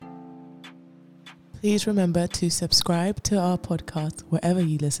Please remember to subscribe to our podcast wherever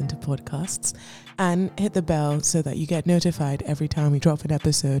you listen to podcasts and hit the bell so that you get notified every time we drop an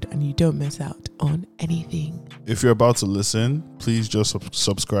episode and you don't miss out on anything. If you're about to listen, please just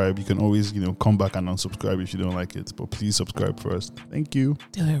subscribe. You can always, come back and unsubscribe if you don't like it, but please subscribe first. Thank you.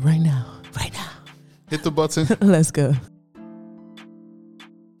 Do it right now. Right now. Hit the button. Let's go.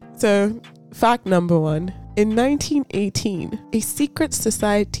 So, fact number 1. In 1918, a secret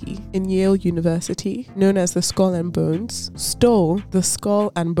society in Yale University, known as the Skull and Bones, stole the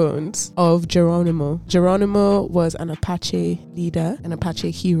skull and bones of Geronimo. Geronimo was an Apache leader, an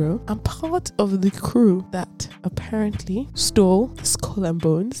Apache hero, and part of the crew that apparently stole the skull and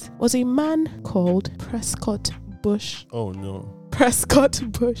bones was a man called Prescott Bush. Oh no. Prescott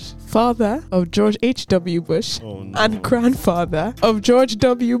Bush, father of George H.W. Bush and grandfather of George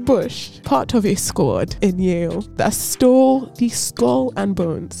W. Bush, part of a squad in Yale that stole the skull and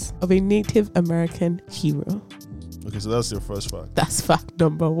bones of a Native American hero. Okay, so that's your first fact. That's fact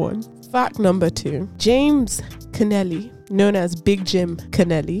number 1. Fact number 2. James Kennelly, known as Big Jim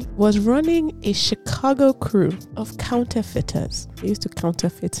Kennelly, was running a Chicago crew of counterfeiters. They used to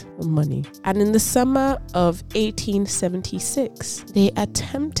counterfeit money. And in the summer of 1876, they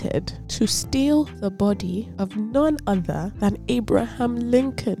attempted to steal the body of none other than Abraham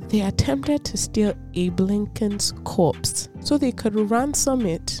Lincoln. They attempted to steal Abe Lincoln's corpse so they could ransom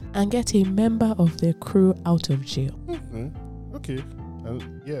it and get a member of their crew out of jail. Mm-hmm. Okay.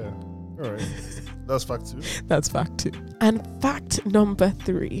 Yeah. All right. That's fact 2. That's fact 2. And fact number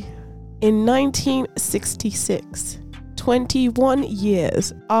 3. In 1966, 21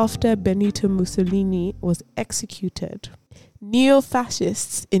 years after Benito Mussolini was executed,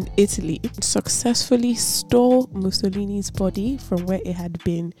 neo-fascists in Italy successfully stole Mussolini's body from where it had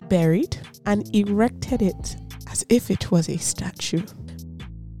been buried and erected it as if it was a statue.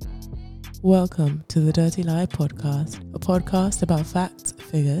 Welcome to the Dirty Lie Podcast, a podcast about facts,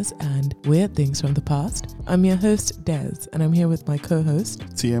 figures, and weird things from the past. I'm your host, Des, and I'm here with my co-host,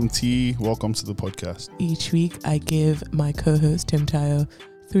 TMT. Welcome to the podcast. Each week, I give my co-host, Tim Tayo,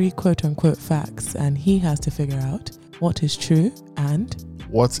 3 quote-unquote facts, and he has to figure out what is true and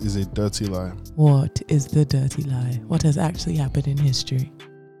what is a dirty lie. What is the dirty lie? What has actually happened in history?